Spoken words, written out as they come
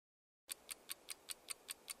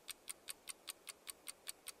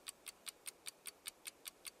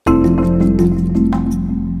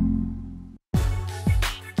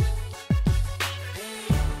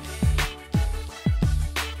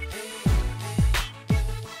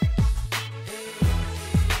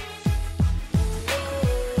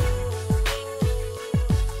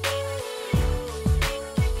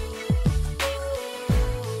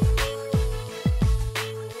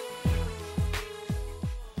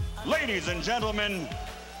Ladies and gentlemen,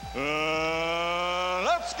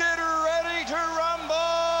 let's get ready to rumble!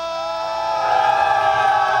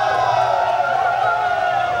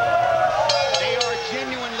 They are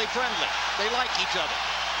genuinely friendly. They like each other.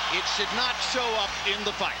 It should not show up in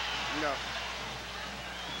the fight. No.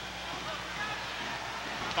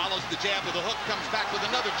 Follows the jab with a hook, comes back with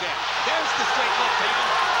another jab. There's the straight left hand,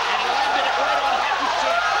 and he landed it right on Hatton's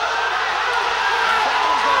chin. And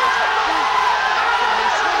down goes Hatton. After he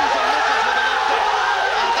swings and misses with a left hook.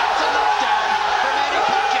 And that's a knockdown for Manny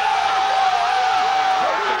Pacquiao.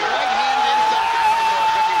 Perfect right hand inside. I don't know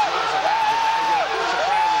if Ricky's going to survive it. I'm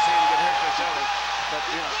surprised to see him get hurt for shoulder. But,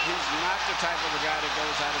 he's not the type of a guy that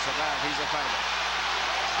goes out to survive. He's a fighter.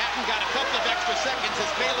 Hatton got a couple of extra seconds as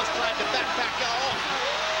Bayless tried to back Pacquiao off.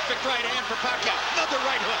 Perfect right hand for Pacquiao. Another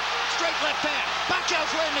right hook. Straight left hand. Pacquiao's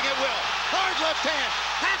landing at will. Hard left hand.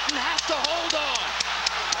 Hatton has to hold on.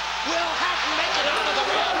 Will Hatton make it out of the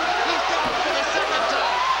round? He's down for the second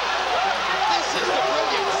time. This is the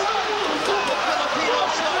brilliance of the Filipino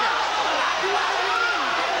slugger.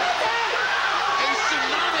 A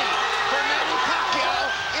tsunami for Manny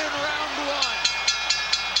Pacquiao in round one.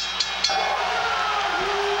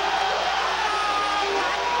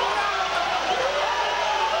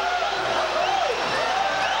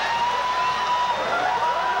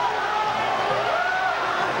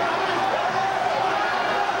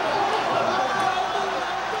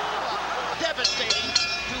 Devastating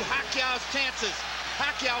to Pacquiao's chances.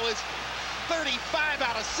 Pacquiao is 35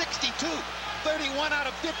 out of 62, 31 out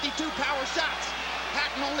of 52 power shots.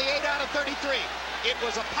 Hatton only 8 out of 33. It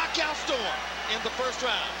was a Pacquiao storm in the first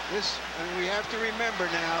round. And we have to remember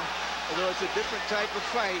now, although it's a different type of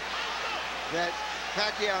fight, that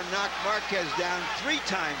Pacquiao knocked Marquez down 3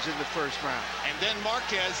 times in the first round. And then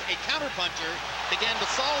Marquez, a counterpuncher, began to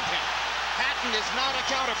solve him. Hatton is not a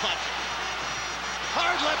counterpuncher.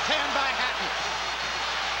 Hard left hand by Hatton.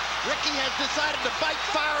 Ricky has decided to fight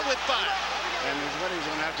fire with fire. And what he's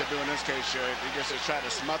going to have to do in this case, he just try to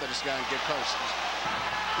smother this guy and get close.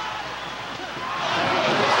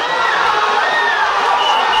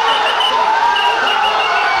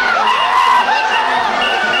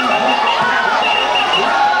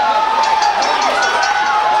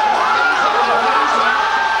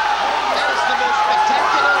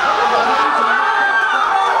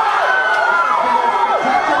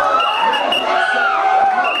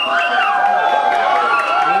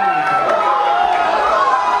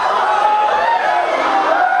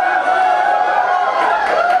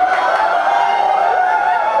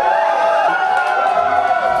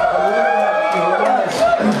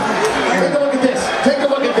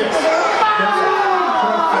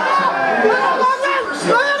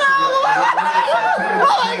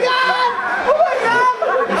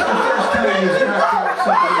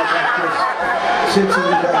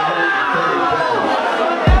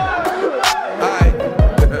 Alright,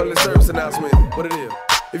 public service announcement. What it is?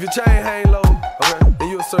 If your chain hang low, okay, then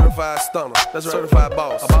you a certified stunner. That's right. Certified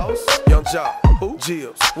boss. A boss? Young Jock. Who?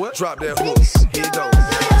 Jibs. What? Drop that hook. Here it goes.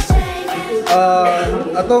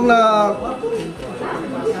 Atong na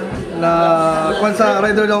kung sa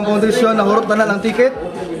Rider Down Foundation, nahurot na ng ticket.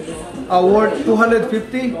 Worth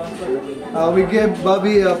 $250. We give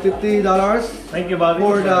Bobby $50. Thank you, Bobby.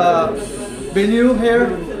 For the venue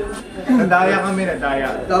here. Nadaya kami,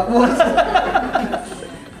 nadaya.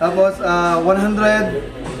 Tapos 100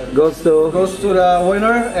 goes to the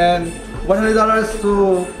winner and $100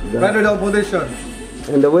 to Rider Down Foundation.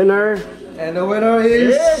 And the winner? And the winner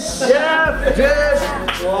is Jeff! Jeff!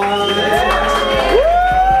 Wow.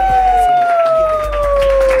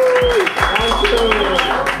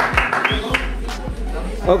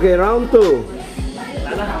 Okay, round 2.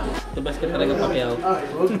 Tubas ka talaga, Pacquiao.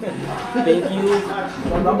 Thank you.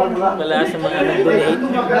 Wala sa mga nag-donate.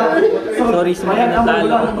 Sorry sa mga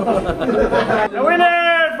natalo. The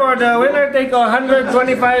winner for the winner take $125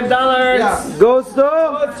 goes to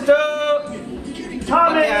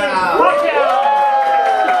Tommy Pacquiao.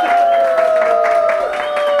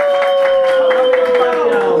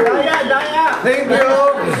 Daya. Thank you.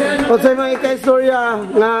 O sa mga ika-istorya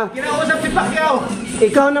nga Kinausap si Pacquiao.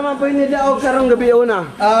 ikaw naman po yung nidaog karong gabi una.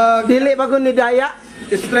 Dili pa ko ni Daya.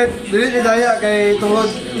 Straight, dili ni Daya kay tungod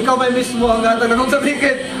ikaw may mismo ang gatag ng sa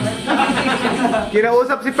ticket.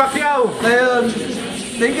 Kinausap si Pacquiao. Ayun.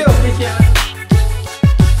 Thank you.